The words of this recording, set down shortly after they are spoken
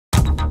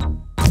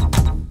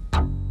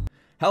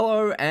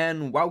Hello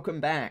and welcome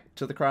back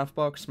to the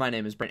TheCraftBox. My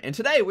name is Brent, and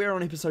today we're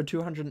on episode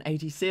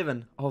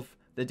 287 of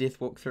the Death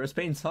Walkthrough. It's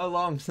been so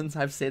long since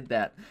I've said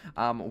that.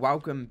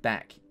 Welcome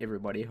back,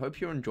 everybody.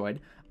 Hope you enjoyed.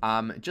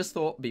 Just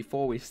thought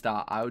before we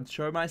start, I would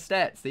show my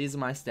stats. These are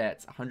my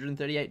stats: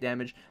 138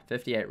 damage,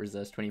 58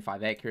 resist,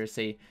 25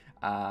 accuracy,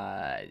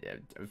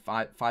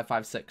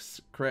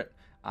 556 crit,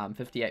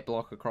 58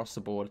 block across the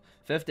board,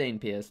 15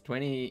 pierce,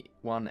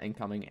 21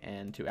 incoming,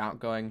 and 2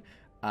 outgoing.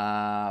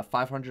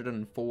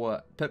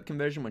 504 pip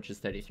conversion, which is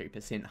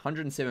 33%,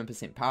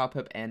 107% power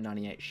pip, and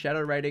 98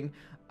 shadow rating,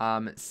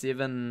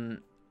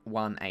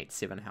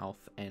 7187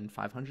 health, and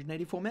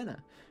 584 mana.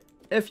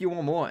 If you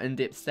want more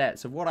in-depth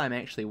stats of what I'm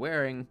actually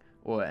wearing,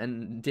 or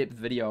in-depth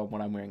video of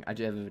what I'm wearing, I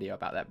do have a video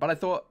about that, but I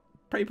thought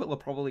people are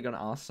probably going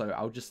to ask, so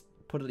I'll just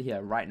put it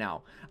here right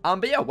now.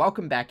 But yeah,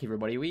 welcome back,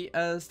 everybody. We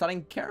are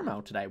starting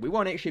Caramel today. We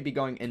won't actually be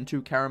going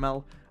into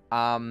Caramel,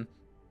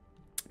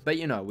 but,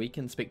 you know, we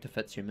can speak to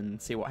Fitzhuman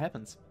and see what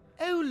happens.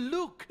 Oh,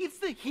 look! It's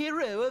the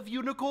hero of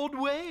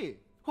Unicorn Way!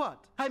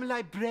 What? I'm a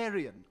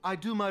librarian. I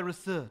do my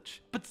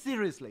research. But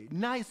seriously,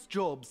 nice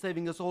job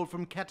saving us all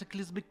from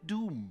cataclysmic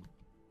doom.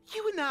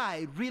 You and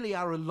I really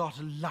are a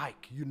lot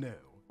alike, you know.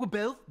 We're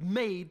both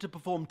made to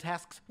perform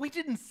tasks we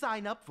didn't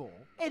sign up for,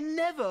 and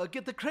never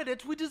get the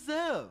credit we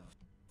deserve.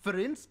 For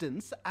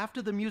instance,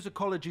 after the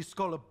musicology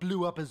scholar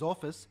blew up his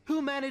office,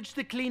 who managed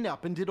to clean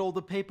up and did all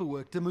the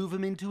paperwork to move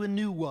him into a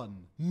new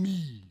one?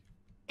 Me.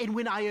 And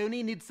when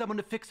Ione needs someone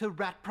to fix her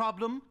rat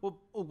problem, or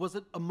was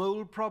it a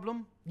mole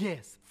problem?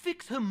 Yes,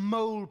 fix her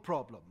mole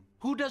problem.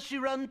 Who does she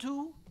run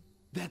to?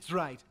 That's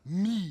right,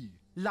 me.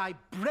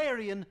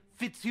 Librarian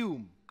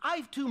Fitzhume.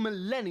 I've 2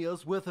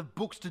 millennia's worth of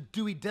books to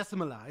Dewey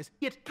Decimalize,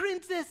 yet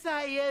Princess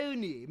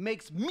Ione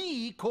makes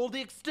me call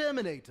the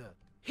exterminator.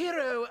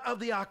 Hero of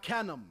the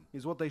Arcanum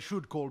is what they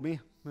should call me.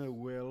 Oh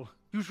well.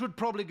 You should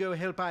probably go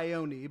help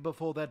Ione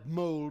before that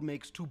mole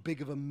makes too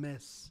big of a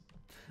mess.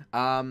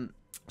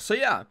 So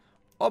yeah,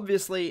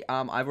 obviously,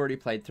 I've already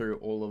played through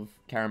all of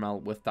Caramel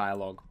with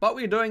dialogue, but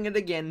we're doing it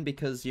again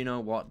because, you know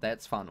what,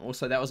 that's fun.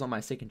 Also, that was on my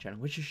second channel,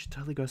 which you should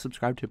totally go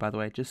subscribe to, by the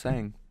way, just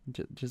saying,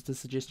 just a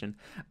suggestion.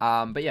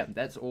 But yeah,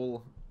 that's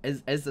all.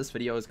 As this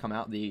video has come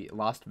out, the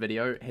last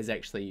video has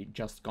actually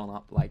just gone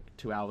up like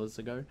 2 hours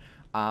ago.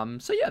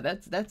 So yeah,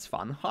 that's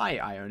fun. Hi,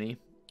 Ione.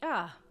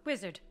 Ah,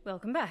 Wizard,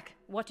 welcome back.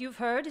 What you've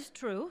heard is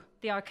true.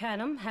 The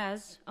Arcanum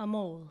has a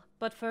mole.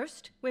 But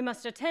first, we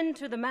must attend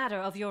to the matter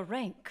of your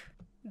rank.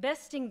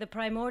 Besting the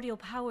primordial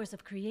powers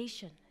of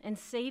creation and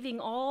saving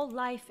all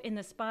life in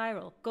the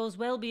spiral goes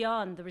well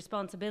beyond the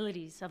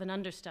responsibilities of an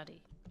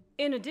understudy.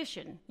 In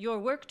addition, your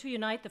work to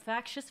unite the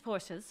factious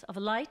forces of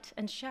light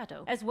and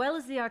shadow, as well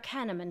as the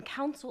Arcanum and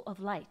Council of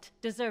Light,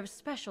 deserves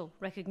special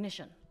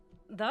recognition.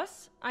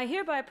 Thus, I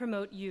hereby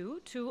promote you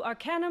to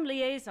Arcanum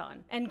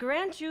Liaison and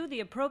grant you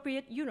the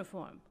appropriate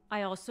uniform.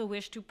 I also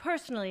wish to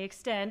personally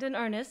extend an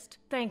earnest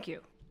thank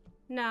you.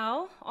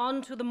 Now,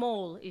 on to the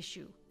mole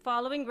issue.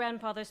 Following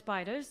Grandfather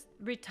Spider's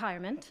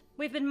retirement,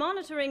 we've been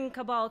monitoring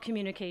Cabal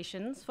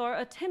communications for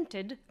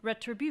attempted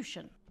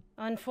retribution.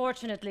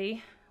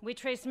 Unfortunately, we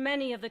traced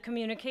many of the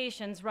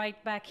communications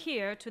right back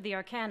here to the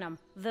Arcanum,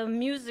 the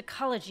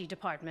musicology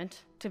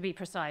department, to be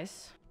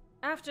precise.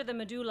 After the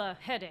medulla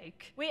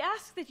headache, we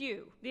ask that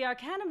you, the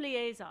Arcanum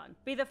Liaison,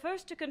 be the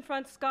first to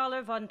confront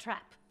Scholar Von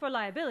Trapp, for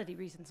liability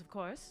reasons, of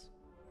course.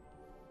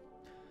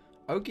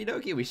 Okie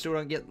dokie, we still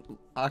don't get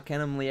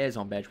Arcanum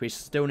Liaison badge. We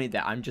still need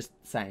that. I'm just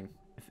saying.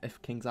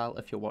 If King's Isle,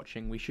 if you're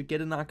watching, we should get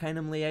an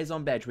Arcanum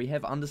Liaison badge. We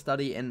have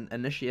Understudy and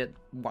Initiate.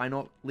 Why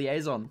not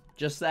Liaison?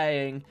 Just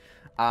saying.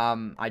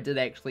 I did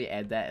actually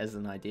add that as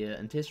an idea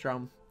in Test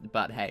Realm.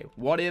 But hey,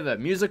 whatever.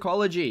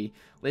 Musicology.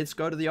 Let's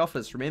go to the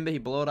office. Remember, he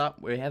blew it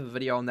up. We have a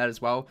video on that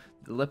as well.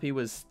 Lippy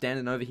was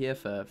standing over here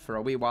for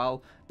a wee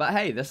while. But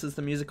hey, this is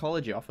the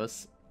musicology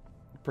office.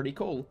 Pretty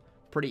cool.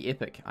 Pretty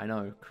epic, I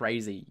know.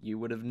 Crazy. You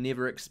would have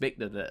never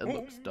expected it. It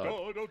looks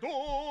dope.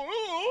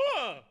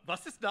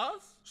 Was ist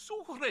das?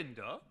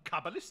 Surrender,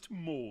 Kabbalist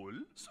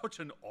Mole? Such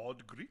an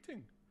odd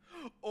greeting.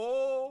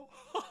 Oh,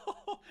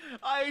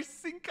 I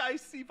think I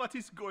see what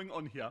is going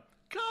on here.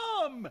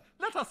 Come,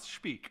 let us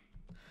speak.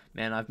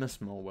 Man, I've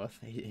missed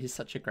Mulworth. He's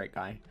such a great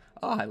guy.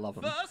 Oh, I love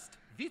him. First,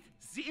 with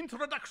the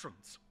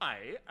introductions.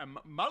 I am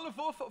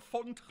Malworth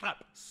von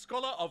Trapp,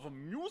 scholar of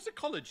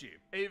musicology,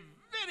 a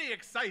very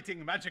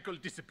exciting magical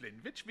discipline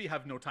which we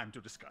have no time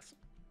to discuss.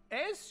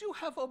 As you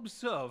have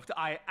observed,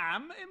 I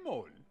am a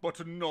mole,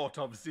 but not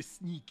of the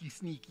sneaky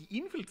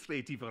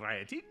infiltrative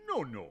variety,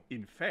 no.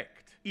 In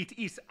fact, it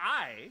is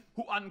I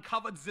who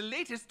uncovered the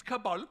latest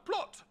Cabal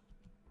plot.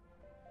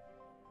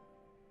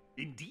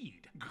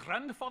 Indeed,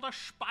 Grandfather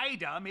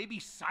Spider may be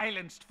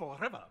silenced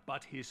forever,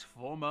 but his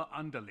former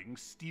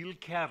underlings still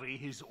carry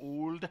his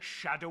old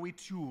shadowy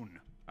tune.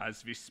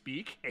 As we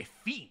speak, a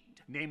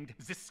fiend named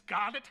the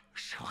Scarlet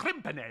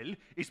Shrimpinel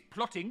is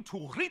plotting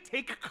to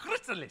retake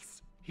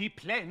Chrysalis. He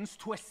plans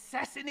to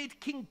assassinate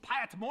King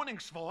Pyat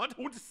Morningsword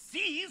and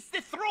seize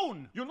the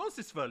throne. You know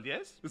this world,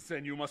 yes?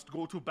 Then you must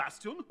go to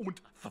Bastion and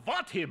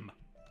thwart him.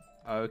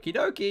 Okie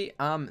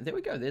dokie. There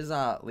we go. There's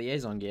our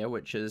liaison gear,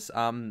 which is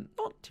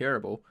not not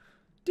terrible.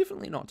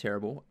 Definitely not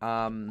terrible.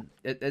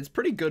 It's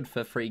pretty good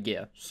for free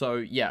gear. So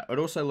yeah, it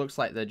also looks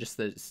like they're just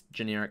the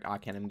generic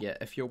Arcanum gear.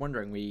 If you're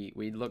wondering,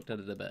 we looked at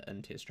it a bit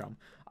in Test Drum.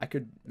 I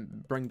could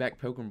bring back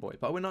Pilgrim Boy,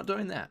 but we're not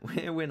doing that.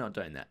 We're not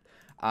doing that.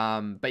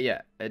 But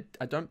yeah,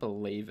 I don't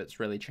believe it's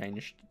really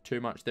changed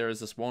too much. There is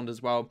this wand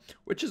as well,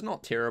 which is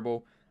not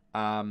terrible.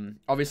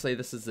 Obviously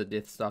this is the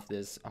death stuff.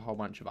 There's a whole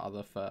bunch of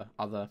other for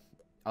other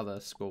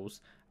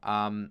schools.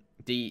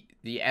 The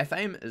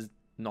Athame is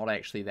not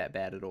actually that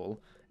bad at all,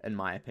 in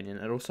my opinion.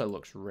 It also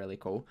looks really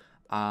cool.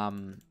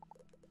 And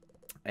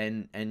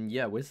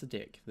yeah, where's the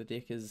deck? The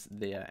deck is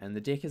there, and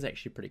the deck is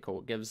actually pretty cool.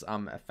 It gives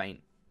a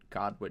feint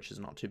card, which is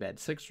not too bad.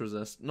 6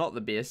 resist, not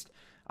the best.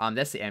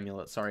 That's the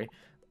amulet, sorry.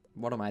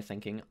 What am I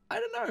thinking?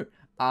 I don't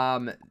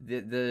know.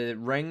 The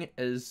ring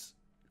is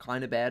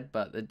kind of bad,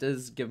 but it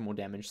does give more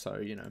damage, so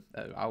you know,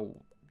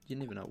 you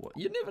never know.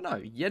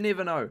 You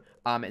never know.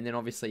 And then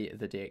obviously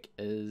the deck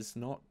is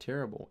not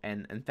terrible,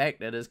 and in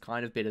fact it is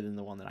kind of better than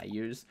the one that I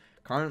use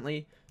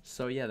currently.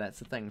 So yeah, that's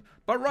the thing.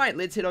 But right,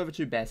 let's head over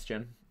to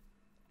Bastion.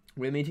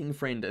 We're meeting a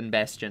friend in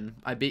Bastion.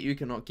 I bet you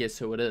cannot guess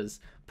who it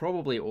is.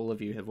 Probably all of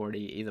you have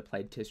already either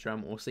played Test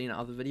Drum or seen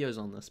other videos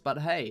on this. But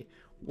hey,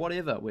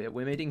 whatever.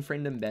 We're meeting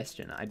friend in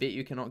Bastion. I bet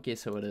you cannot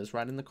guess who it is.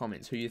 Write in the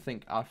comments who you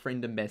think our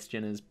friend in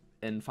Bastion is.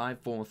 In 5,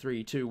 4,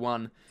 3, 2,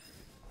 1.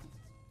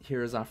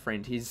 Here is our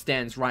friend. He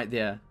stands right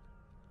there.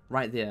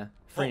 Right there.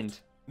 Friend.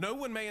 Halt. No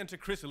one may enter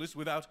Chrysalis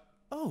without...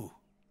 Oh,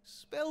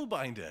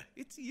 Spellbinder,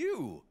 it's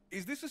you.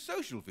 Is this a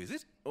social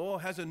visit? Or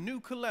has a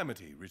new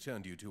calamity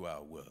returned you to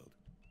our world?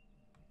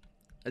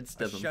 It's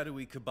A Divum.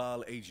 shadowy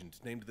Cabal agent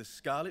named the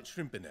Scarlet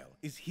Shrimpinel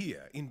is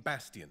here in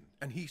Bastion,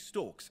 and he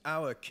stalks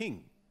our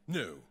king.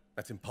 No,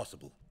 that's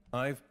impossible.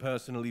 I've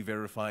personally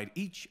verified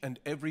each and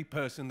every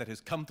person that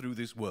has come through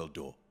this world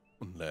door.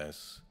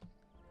 Unless...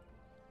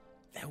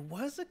 There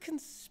was a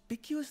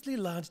conspicuously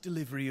large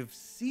delivery of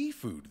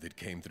seafood that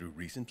came through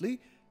recently.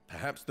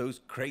 Perhaps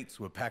those crates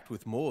were packed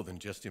with more than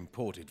just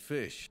imported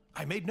fish.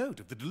 I made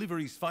note of the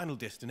delivery's final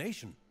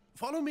destination.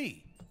 Follow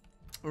me.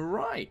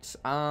 Right.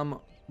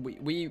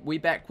 We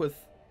back with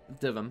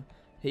Divum.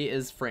 He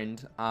is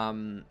friend.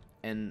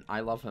 And I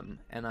love him,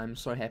 and I'm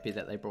so happy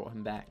that they brought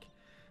him back.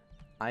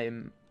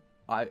 When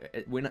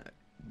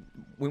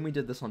we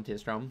did this on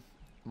Test Drum,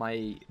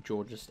 my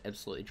jaw just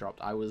absolutely dropped.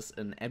 I was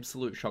in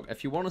absolute shock.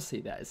 If you want to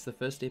see that, it's the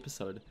first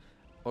episode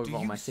over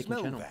on my second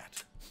channel.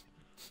 That?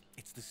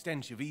 It's the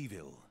stench of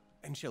evil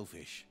and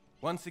shellfish.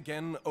 Once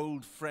again,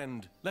 old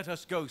friend, let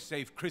us go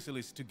save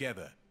Chrysalis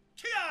together.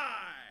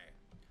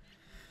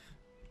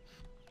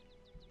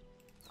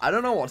 I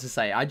don't know what to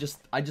say. I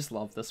just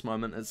love this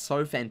moment. It's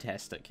so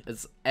fantastic.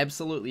 It's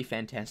absolutely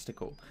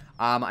fantastical.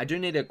 I do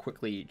need to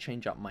quickly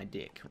change up my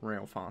deck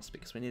real fast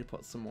because we need to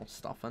put some more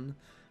stuff in.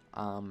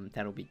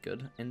 That'll be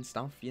good and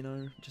stuff, you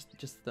know,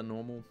 just the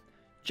normal.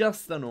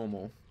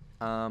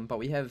 But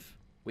we have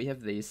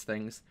these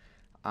things.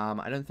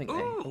 I don't think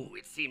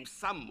It seems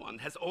someone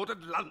has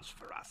ordered lunch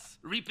for us.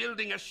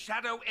 Rebuilding a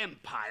shadow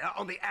empire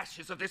on the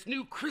ashes of this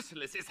new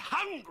chrysalis is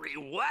hungry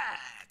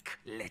work.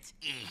 Let's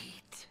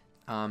eat.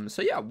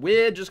 So yeah,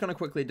 we're just gonna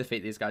quickly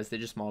defeat these guys. They're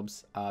just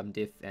mobs.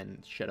 Death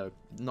and Shadow,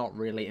 not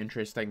really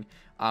interesting.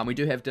 We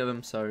do have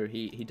Divum, so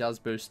he does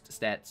boost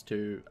stats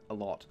to a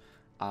lot.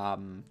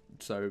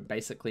 So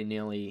basically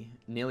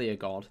nearly a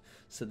god,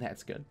 so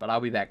that's good. But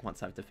I'll be back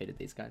once I've defeated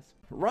these guys.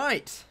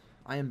 Right,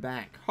 I am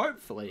back.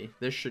 Hopefully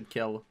this should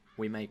kill.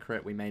 We may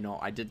crit, we may not.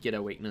 I did get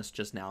a weakness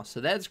just now,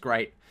 so that's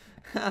great.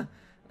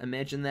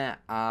 Imagine that.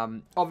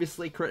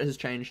 Obviously crit has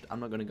changed. I'm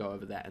not going to go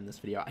over that in this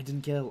video. I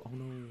didn't kill. Oh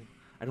no,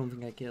 I don't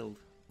think I killed.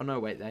 Oh no,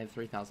 wait, they have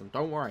 3,000.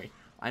 Don't worry,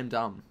 I'm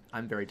dumb.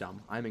 I'm very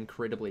dumb. I'm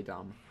incredibly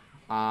dumb.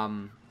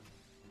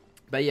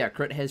 But yeah,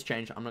 crit has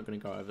changed. I'm not going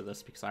to go over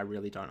this because I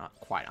really don't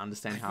quite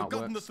understand how it works. I've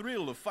forgotten the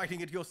thrill of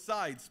fighting at your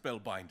side,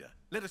 Spellbinder.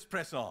 Let us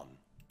press on.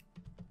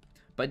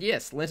 But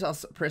yes, let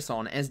us press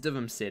on. As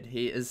Divum said,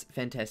 he is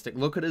fantastic.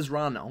 Look at his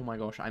run. Oh my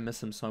gosh, I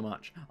miss him so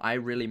much. I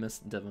really miss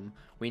Divum.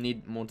 We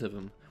need more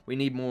Divum. We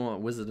need more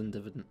Wizard and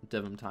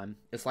Divum time.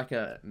 It's like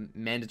a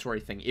mandatory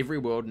thing. Every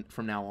world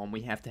from now on,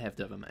 we have to have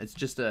Divum. It's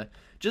just a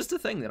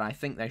thing that I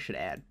think they should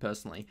add,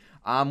 personally.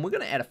 We're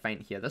going to add a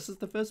feint here. This is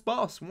the first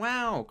boss.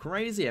 Wow,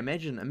 crazy.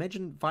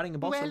 Imagine fighting a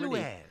boss already.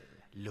 Well,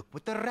 look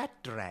what the rat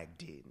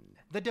dragged in.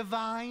 The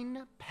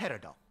divine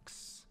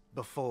paradox.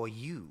 Before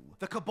you,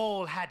 the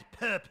Cabal had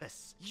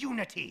purpose,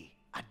 unity,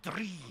 a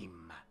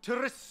dream. To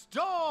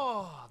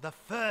restore the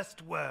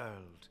first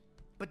world.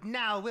 But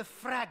now we're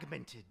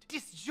fragmented,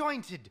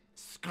 disjointed,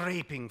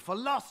 scraping for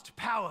lost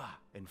power,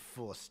 and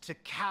forced to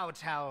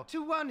kowtow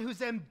to one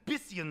whose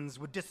ambitions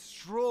would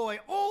destroy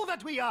all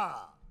that we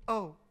are.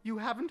 Oh, you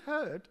haven't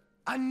heard?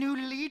 A new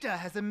leader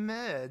has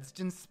emerged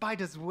in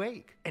Spider's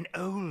wake. An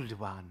old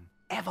one,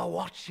 ever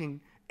watching,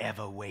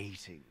 ever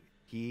waiting.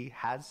 He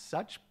has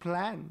such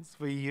plans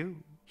for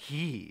you.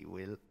 He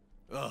will...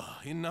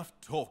 Ugh, enough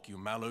talk, you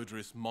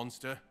malodorous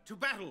monster. To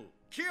battle!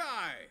 Ki!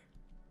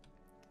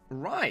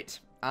 Right.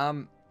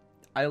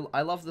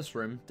 I love this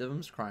room.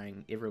 Divim's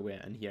crying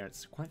everywhere in here.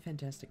 It's quite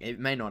fantastic. It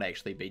may not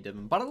actually be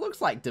Divim, but it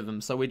looks like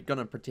Divim, so we're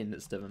gonna pretend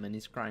it's Divim, and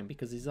he's crying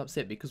because he's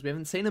upset because we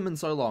haven't seen him in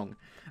so long.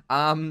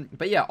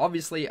 But yeah,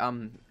 obviously,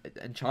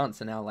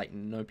 enchants are now like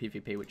no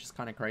PvP, which is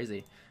kind of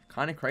crazy.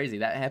 Kind of crazy.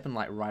 That happened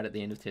like right at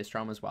the end of Test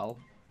Realm as well.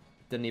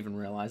 Didn't even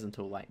realize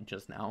until like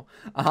just now.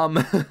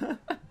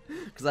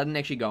 Because I didn't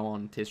actually go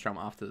on Test Realm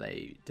after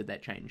they did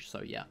that change.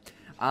 So yeah.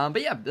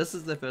 But yeah, this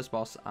is the first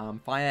boss.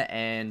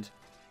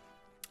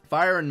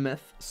 Fire and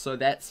Myth, so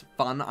that's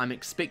fun. I'm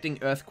expecting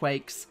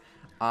earthquakes.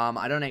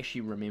 I don't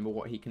actually remember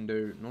what he can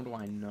do, nor do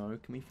I know.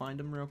 Can we find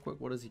him real quick?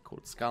 What is he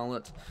called?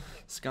 Scarlet,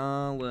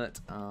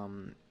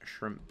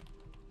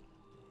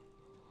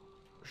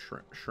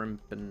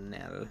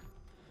 Shrimpinel.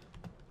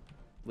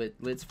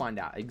 Let's find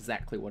out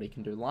exactly what he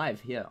can do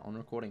live here on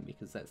recording,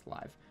 because that's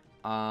live.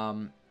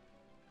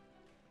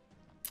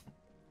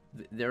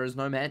 There is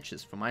no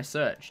matches for my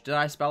search. Did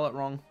I spell it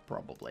wrong?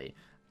 Probably.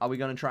 Are we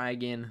going to try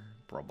again?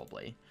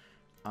 Probably.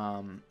 Is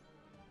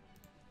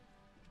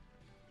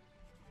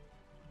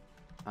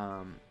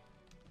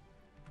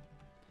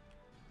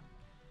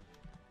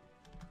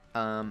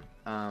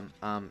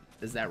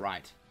that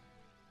right?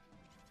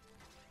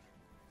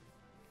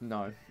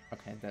 No.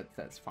 Okay,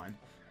 that's fine.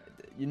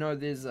 You know,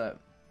 there's a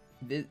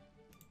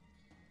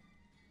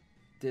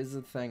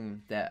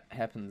thing that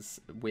happens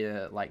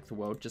where like the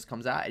world just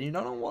comes out and you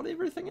don't know what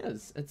everything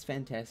is. It's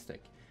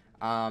fantastic.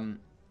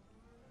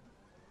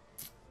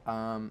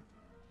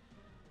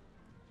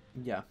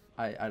 Yeah,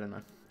 I don't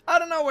know. I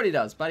don't know what he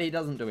does, but he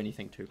doesn't do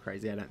anything too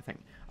crazy, I don't think.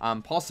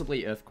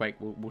 Possibly Earthquake,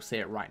 we'll see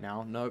it right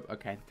now. Nope,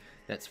 okay,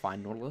 that's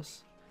fine.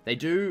 Nautilus. They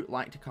do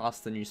like to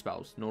cast the new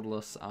spells.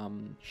 Nautilus,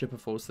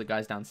 Shipperfalls, the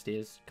guys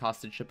downstairs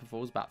casted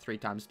Shipperfalls about 3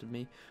 times to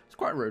me. It's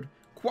quite rude.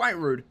 Quite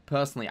rude,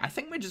 personally. I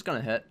think we're just gonna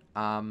hit,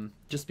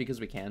 just because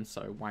we can,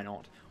 so why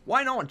not?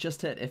 Why not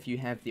just hit if you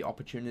have the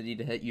opportunity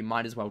to hit? You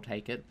might as well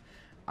take it.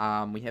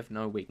 We have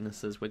no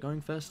weaknesses. We're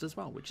going first as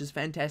well, which is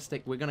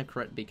fantastic. We're gonna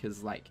crit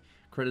because, like,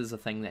 crit is a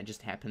thing that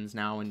just happens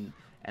now, and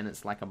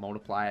it's like a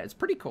multiplier. It's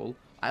pretty cool.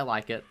 I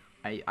like it.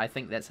 I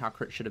think that's how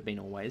crit should have been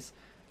always.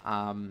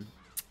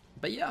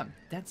 But yeah,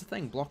 that's the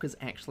thing. Block is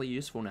actually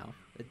useful now.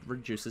 It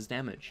reduces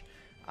damage.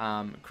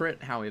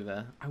 Crit,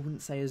 however, I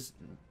wouldn't say is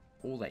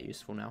all that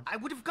useful now. I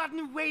would have gotten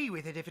away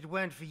with it if it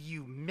weren't for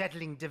you,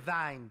 meddling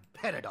divine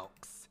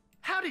paradox.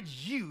 How did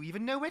you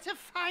even know where to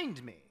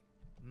find me?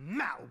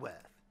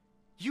 Malworth.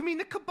 You mean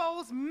the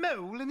Cabal's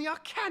mole in the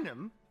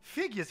Arcanum?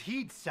 Figures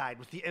he'd side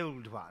with the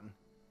old one.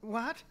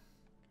 What?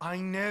 I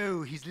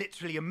know he's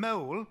literally a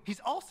mole.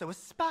 He's also a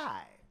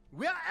spy.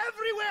 We're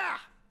everywhere!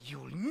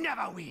 You'll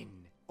never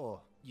win. Or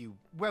you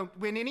won't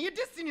win any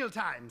additional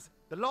times.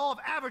 The law of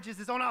averages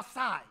is on our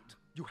side.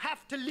 You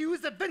have to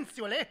lose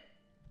eventually.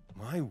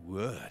 My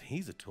word,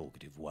 he's a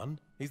talkative one.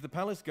 He's the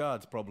palace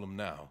guard's problem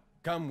now.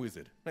 Come,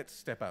 wizard, let's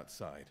step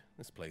outside.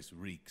 This place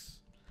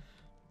reeks.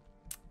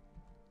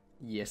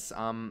 Yes,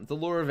 the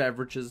law of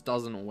averages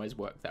doesn't always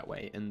work that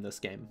way in this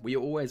game. We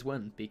always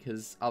win,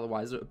 because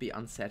otherwise it would be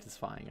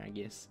unsatisfying, I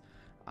guess.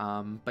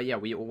 But yeah,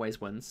 we always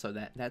win, so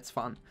that's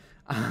fun.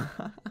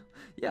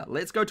 Yeah,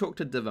 let's go talk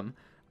to Divim.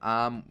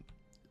 Well,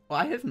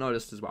 I have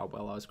noticed as well,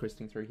 while I was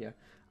questing through here,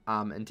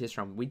 in Test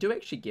Realm, we do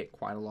actually get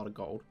quite a lot of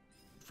gold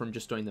from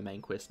just doing the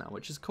main quest now,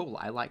 which is cool.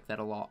 I like that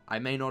a lot. I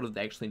may not have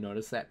actually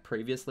noticed that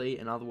previously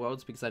in other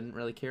worlds, because I didn't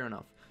really care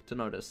enough to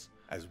notice.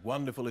 As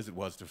wonderful as it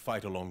was to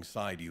fight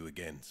alongside you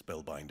again,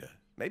 Spellbinder.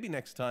 Maybe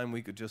next time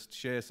we could just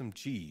share some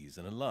cheese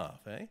and a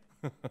laugh, eh?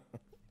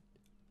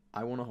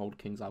 I want to hold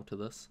King's Isle to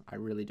this. I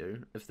really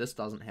do. If this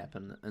doesn't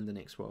happen in the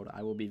next world,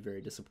 I will be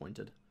very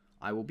disappointed.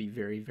 I will be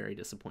very, very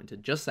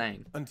disappointed. Just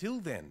saying. Until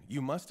then,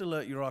 you must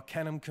alert your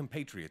Arcanum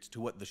compatriots to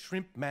what the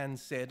Shrimp Man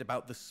said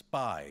about the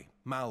spy,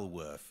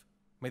 Malworth.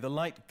 May the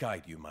light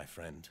guide you, my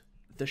friend.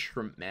 The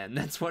Shrimp Man.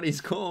 That's what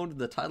he's called.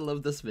 The title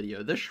of this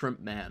video. The Shrimp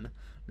Man.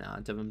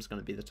 Nah, Divim's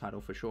going to be the title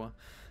for sure.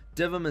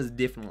 Divim is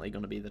definitely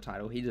going to be the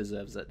title. He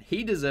deserves it.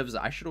 He deserves it.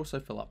 I should also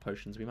fill up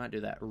potions. We might do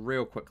that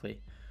real quickly.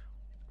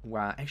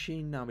 Wow.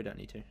 Actually, no, we don't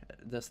need to.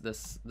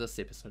 This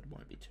episode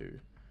won't be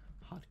too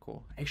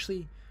hardcore.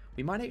 Actually,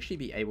 we might actually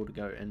be able to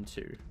go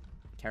into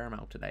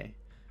Caramel today.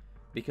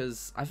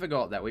 Because I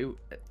forgot that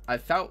I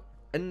felt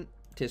in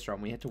Test Run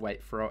we had to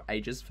wait for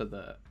ages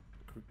for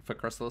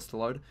Chrysalis to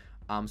load.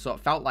 So it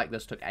felt like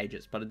this took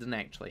ages, but it didn't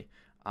actually.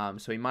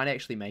 So we might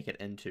actually make it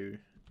into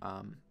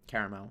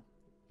Caramel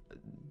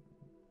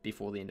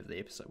before the end of the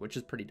episode, which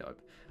is pretty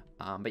dope.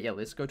 But yeah,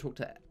 let's go talk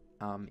to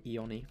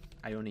Ioni,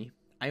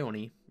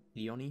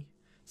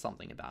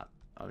 something about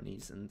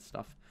Onis and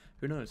stuff.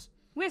 Who knows?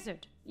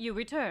 Wizard, you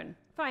return,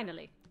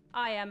 finally.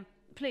 I am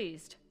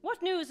pleased.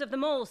 What news of the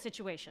mole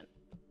situation?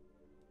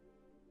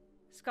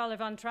 Scholar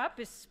Von Trapp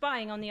is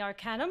spying on the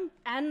Arcanum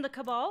and the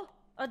Cabal.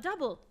 A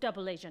double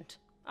agent.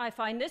 I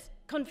find this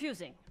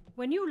confusing.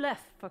 When you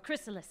left for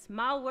Chrysalis,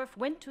 Malworth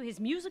went to his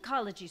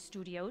musicology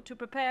studio to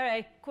prepare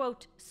a,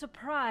 quote,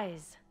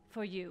 surprise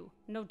for you.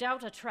 No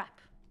doubt a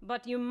trap.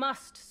 But you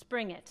must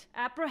spring it.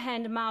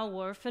 Apprehend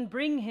Malworth and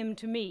bring him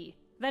to me.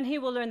 Then he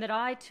will learn that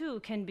I, too,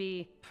 can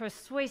be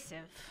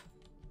persuasive.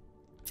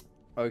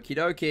 Okie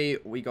dokie,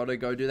 we gotta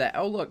go do that.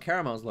 Oh look,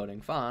 Caramel's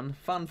loading. Fun,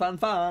 fun, fun,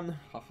 fun.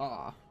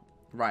 Haha.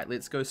 Right,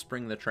 let's go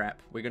spring the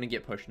trap. We're gonna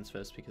get potions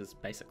first because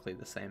basically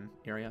the same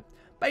area.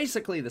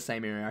 Basically the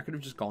same area. I could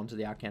have just gone to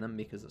the Arcanum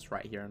because it's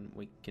right here and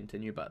we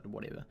continue, but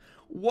whatever.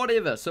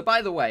 Whatever. So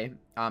by the way,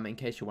 in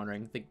case you're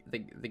wondering,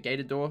 the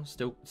gated door,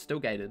 still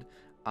gated.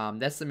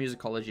 That's the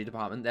musicology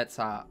department. That's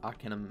our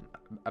Arcanum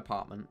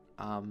apartment.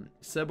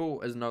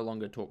 Sybil is no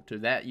longer talked to.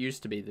 That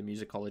used to be the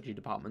musicology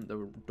department,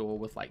 the door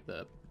with like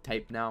the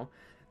tape now.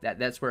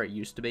 That's where it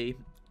used to be.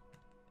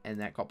 And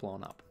that got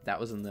blown up. That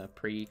was in the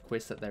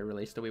pre-quest that they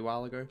released a wee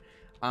while ago.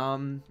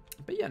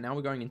 But yeah, now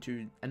we're going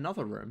into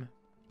another room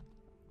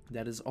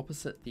that is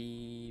opposite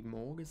the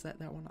morgue. Is that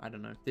one? I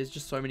don't know. There's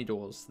just so many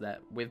doors that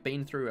we've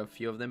been through a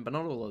few of them, but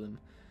not all of them.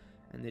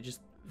 And they're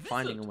just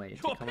finding a way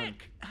to come in.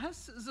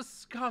 Has the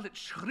Scarlet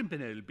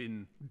Shrimpinel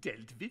been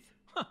dealt with?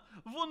 Huh,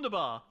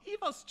 wunderbar. He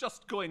was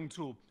just going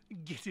to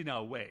get in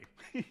our way.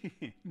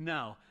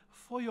 Now,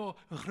 for your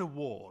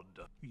reward,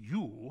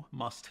 you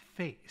must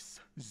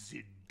face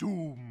the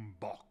Doom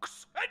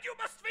Box. And you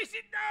must face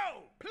it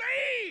now!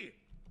 Play!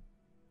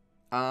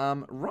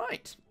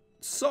 Right.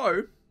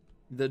 So,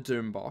 the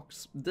Doom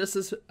Box. This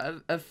is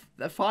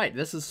a fight.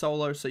 This is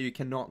solo, so you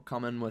cannot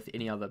come in with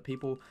any other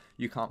people.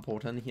 You can't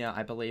port in here,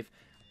 I believe.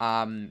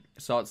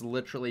 So it's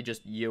literally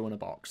just you in a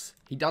box.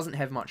 He doesn't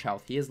have much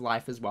health. He has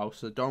life as well,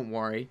 so don't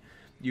worry.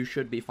 You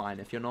should be fine.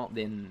 If you're not,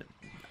 then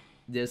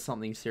there's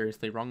something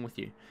seriously wrong with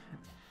you.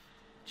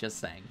 Just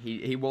saying.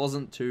 He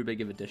wasn't too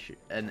big of a tissue.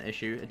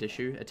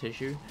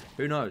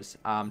 Who knows?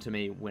 To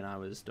me, when I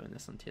was doing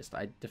this on test,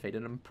 I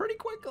defeated him pretty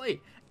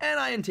quickly. And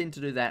I intend to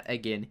do that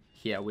again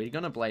here. We're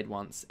going to blade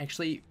once.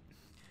 Actually,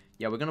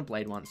 yeah, we're going to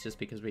blade once just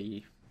because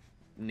we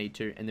need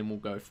to. And then we'll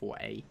go for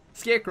a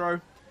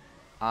Scarecrow.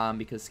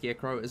 Because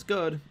Scarecrow is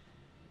good.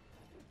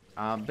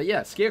 But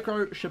yeah,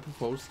 Scarecrow, Ship of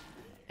Fools,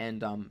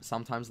 and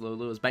sometimes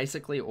Lulu is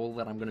basically all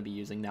that I'm going to be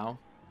using now.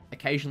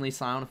 Occasionally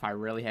Scion if I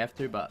really have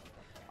to, but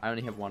I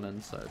only have one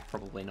in, so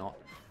probably not.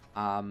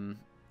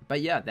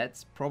 But yeah,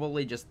 that's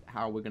probably just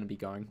how we're going to be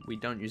going. We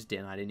don't use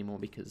Dead Knight anymore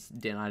because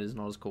Dead Knight is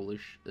not as cool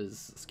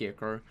as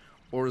Scarecrow,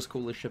 or as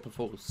cool as Ship of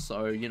Fools.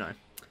 So, you know,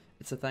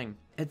 it's a thing.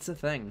 It's a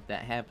thing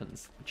that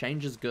happens.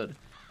 Change is good.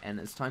 And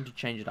it's time to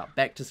change it up.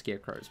 Back to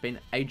Scarecrow. It's been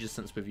ages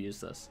since we've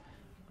used this.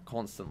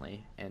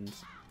 Constantly. And,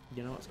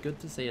 you know, it's good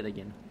to see it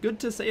again. Good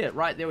to see it.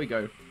 Right, there we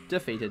go.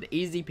 Defeated.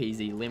 Easy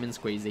peasy. Lemon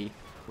squeezy.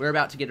 We're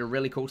about to get a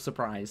really cool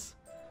surprise.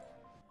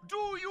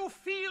 Do you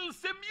feel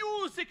the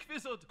music,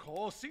 Wizard,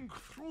 coursing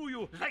through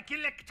you like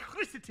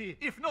electricity?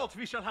 If not,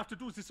 we shall have to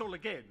do this all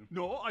again.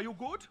 No, are you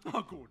good?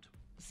 Oh, good.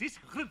 This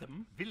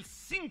rhythm will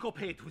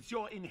syncopate with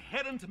your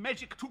inherent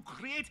magic to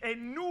create a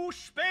new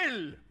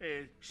spell.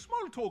 A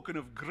small token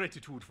of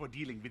gratitude for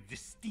dealing with the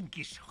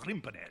stinky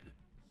Shrimpinel.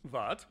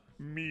 What?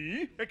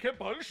 Me? A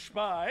cabal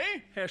spy?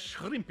 Herr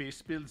Shrimpy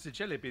spilled the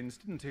jelly beans,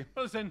 didn't he?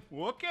 Well then,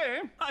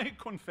 okay. I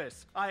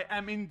confess, I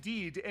am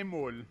indeed a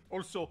mole.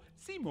 Also,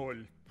 the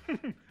mole.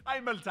 I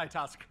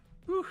multitask.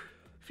 Whew,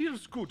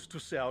 feels good to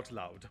say out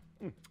loud.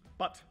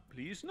 But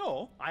please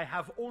know, I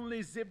have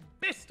only the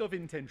best of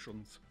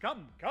intentions.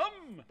 Come,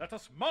 come, let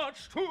us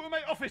march to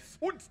my office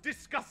and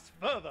discuss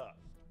further.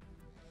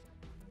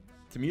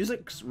 The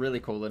music's really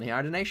cool in here.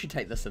 I didn't actually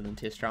take this in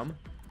test drum.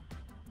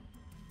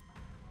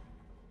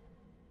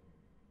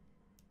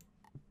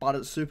 But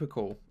it's super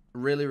cool.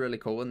 Really, really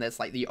cool. And that's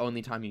like the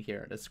only time you hear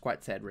it. It's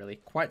quite sad, really.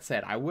 Quite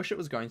sad. I wish it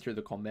was going through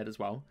the combat as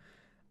well.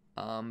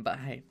 But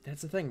hey,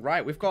 that's the thing.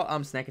 Right, we've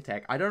got Snack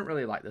Attack. I don't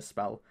really like this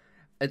spell.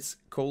 It's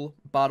cool,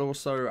 but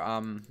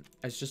also,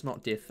 it's just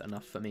not death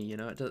enough for me, you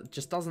know? It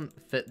just doesn't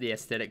fit the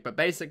aesthetic, but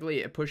basically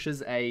it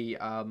pushes a,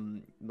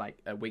 like,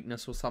 a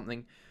weakness or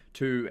something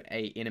to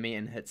a enemy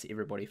and hits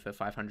everybody for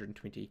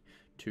 520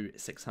 to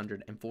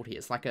 640.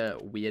 It's like a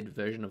weird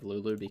version of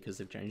Lulu because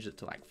they've changed it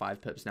to, like,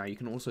 5 pips now. You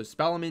can also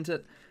Spellament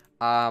it,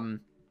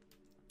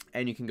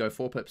 and you can go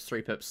 4 pips,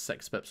 3 pips,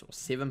 6 pips, or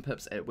 7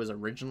 pips. It was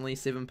originally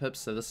 7 pips,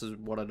 so this is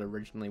what it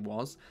originally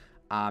was.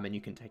 And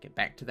you can take it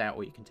back to that,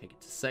 or you can take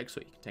it to 6, or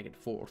you can take it to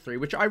 4 or 3,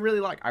 which I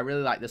really like. I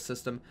really like this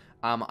system.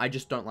 I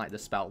just don't like the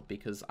spell,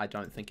 because I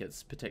don't think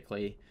it's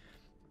particularly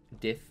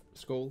death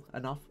school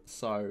enough.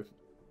 So,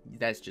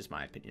 that's just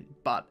my opinion.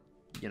 But,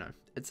 you know,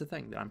 it's a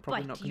thing that I'm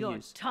probably not going to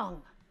use. Bite your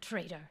tongue,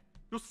 traitor.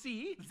 You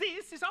see,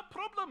 this is our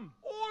problem.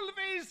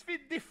 Always with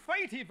the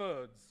fighty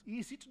words.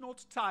 Is it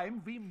not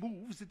time we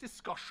move the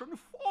discussion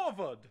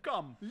forward?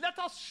 Come, let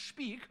us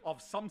speak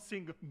of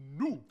something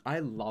new. I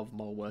love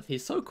Mulworth.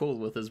 He's so cool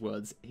with his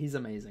words. He's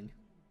amazing.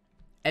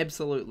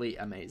 Absolutely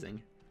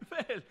amazing.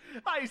 Well,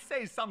 I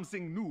say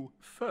something new.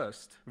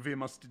 First, we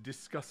must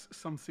discuss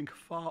something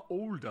far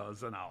older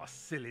than our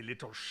silly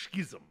little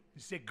schism.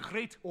 The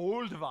great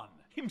old one,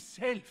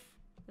 himself.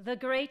 The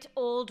great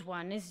old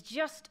one is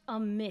just a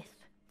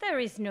myth. There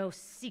is no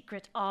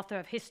secret author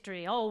of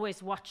history,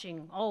 always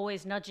watching,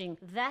 always nudging.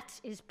 That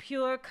is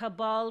pure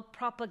Cabal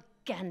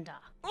propaganda.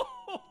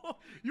 Oh,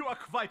 you are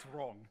quite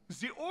wrong.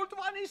 The old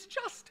one is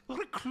just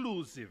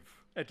reclusive.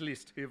 At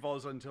least he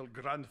was until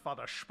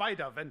Grandfather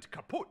Spider went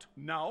kaput.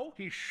 Now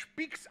he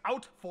speaks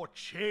out for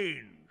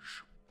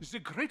change. The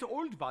Great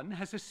Old One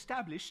has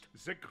established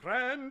the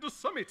Grand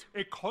Summit,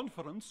 a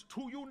conference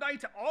to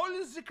unite all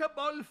the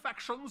Cabal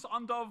factions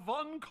under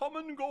one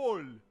common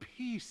goal: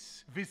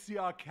 peace with the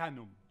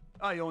Arcanum.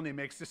 Ione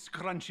makes the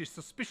scrunchy,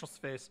 suspicious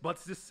face, but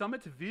the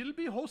summit will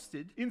be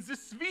hosted in the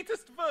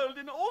sweetest world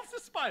in all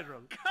the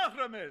spiral,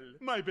 Caramel,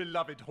 my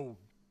beloved home.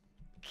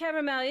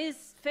 Caramel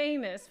is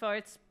famous for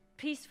its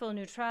peaceful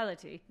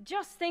neutrality.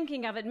 Just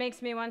thinking of it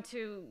makes me want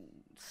to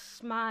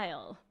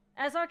smile.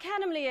 As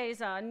Arcanum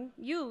liaison,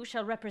 you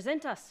shall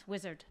represent us,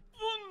 Wizard.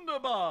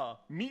 Wunderbar!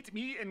 Meet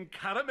me in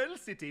Caramel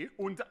City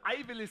and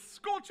I will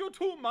escort you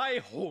to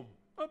my home.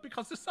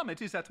 Because the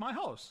summit is at my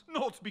house,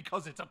 not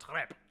because it's a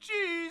trap.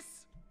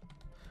 Cheese!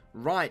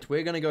 Right,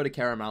 we're gonna go to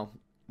Caramel.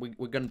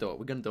 We're gonna do it.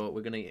 We're gonna do it.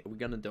 We're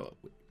gonna do it.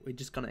 We're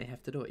just gonna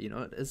have to do it. You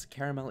know, it is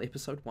Caramel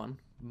episode 1.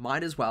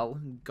 Might as well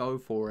go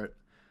for it.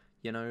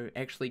 You know,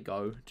 actually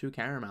go to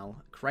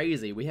Caramel.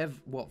 Crazy. We have,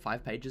 what,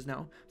 5 pages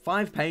now?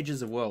 5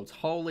 pages of worlds.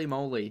 Holy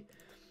moly.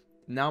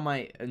 Now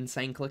my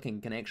insane clicking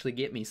can actually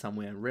get me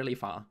somewhere really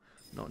far.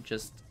 Not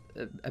just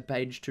a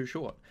page too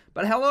short.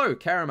 But hello,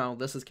 Caramel.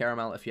 This is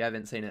Caramel. If you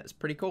haven't seen it, it's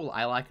pretty cool.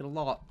 I like it a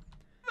lot.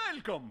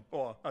 Welcome,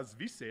 or as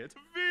we say it,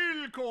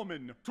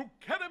 willkommen to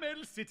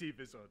Caramel City,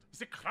 Wizard.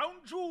 The crown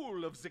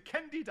jewel of the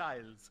Candy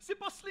Isles. The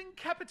bustling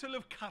capital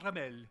of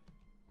Caramel.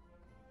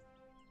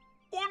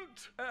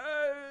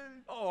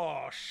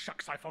 Oh,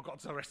 shucks, I forgot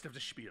the rest of the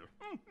spiel.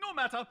 No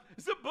matter,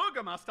 the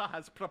Burgomaster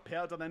has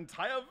prepared an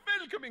entire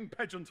welcoming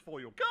pageant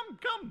for you.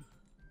 Come.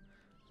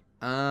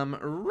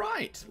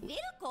 Right.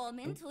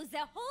 Willkommen to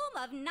the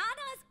home of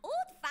Nana's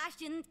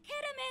old-fashioned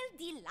caramel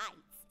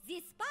delights.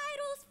 The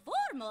Spiral's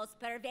foremost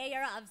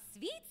purveyor of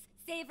sweets,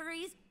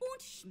 savories, and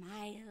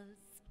smiles.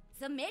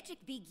 The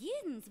magic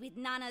begins with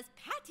Nana's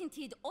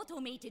patented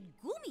automated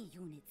gummy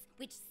units,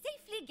 which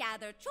safely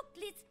gather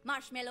chocolates,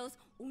 marshmallows,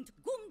 and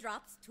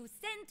gumdrops to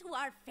send to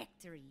our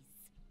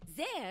factories.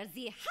 There,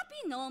 the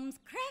happy gnomes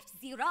craft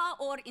the raw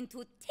ore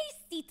into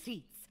tasty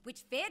treats,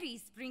 which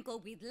fairies sprinkle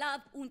with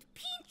love and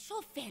pinch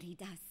of fairy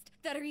dust.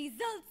 The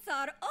results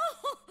are,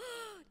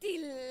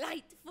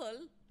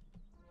 delightful.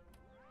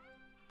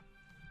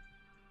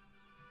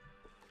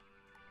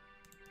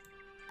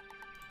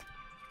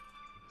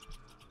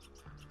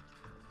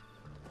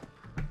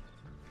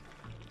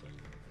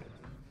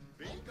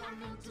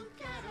 Welcome to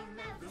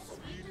Caramel, the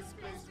sweetest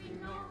place we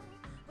know,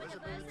 where the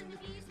birds and the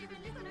bees live in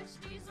licorice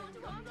trees and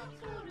gumdrop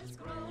forests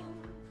grow.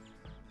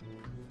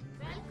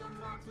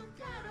 Welcome on to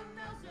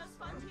Caramel, there's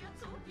fun here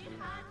to be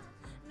had.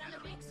 None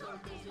of big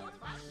salty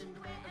old-fashioned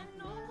way, and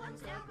no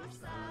one's ever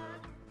sad.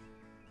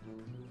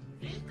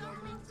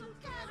 Welcome to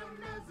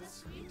Caramel, the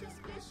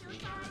sweetest place you'll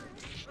find,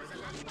 where the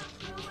lollipop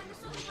grow and the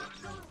soda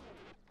grow.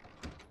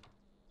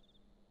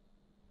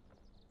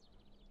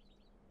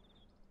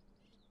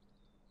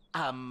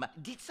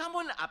 Did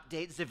someone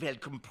update the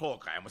welcome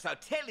program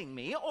without telling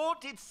me, or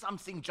did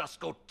something just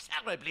go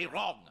terribly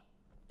wrong?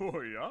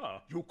 Oh yeah,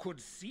 you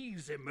could see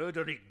the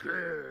murdery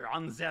grrr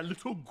on their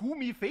little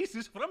goomy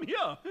faces from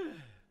here.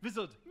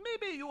 Wizard,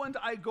 maybe you and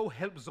I go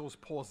help those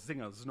poor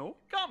singers, no?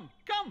 Come.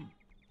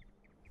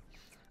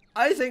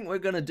 I think we're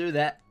gonna do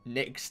that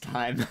next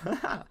time.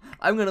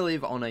 I'm gonna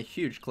leave on a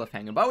huge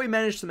cliffhanger, but we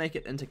managed to make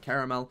it into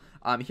Caramel.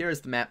 Here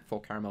is the map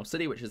for Caramel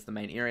City, which is the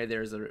main area.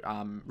 There is a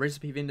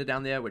recipe vendor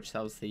down there, which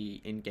sells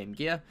the in-game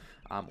gear,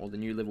 or the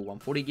new level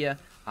 140 gear.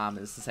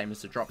 It's the same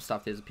as the drop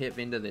stuff. There's a pet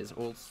vendor, there's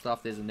all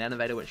stuff. There's an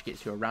innovator, which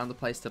gets you around the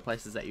place to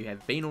places that you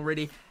have been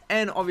already.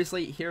 And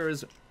obviously, here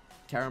is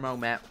Caramel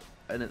map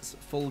in its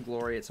full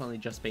glory. It's only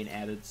just been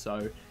added,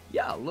 so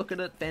yeah, look at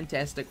it,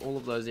 fantastic. All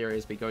of those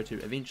areas we go to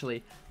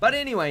eventually. But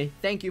anyway,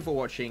 thank you for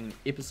watching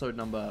episode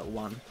number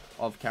 1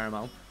 of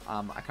Caramel.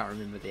 I can't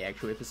remember the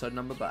actual episode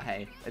number, but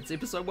hey, it's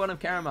episode 1 of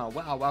Caramel.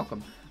 Wow,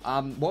 welcome.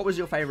 What was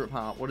your favorite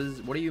part? What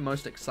are you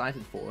most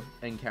excited for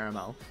in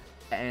Caramel?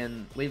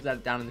 And leave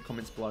that down in the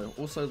comments below.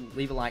 Also,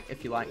 leave a like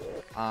if you like.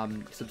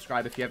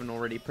 Subscribe if you haven't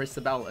already. Press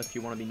the bell if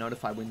you want to be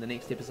notified when the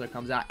next episode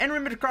comes out. And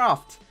remember to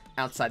craft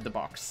outside the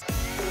box.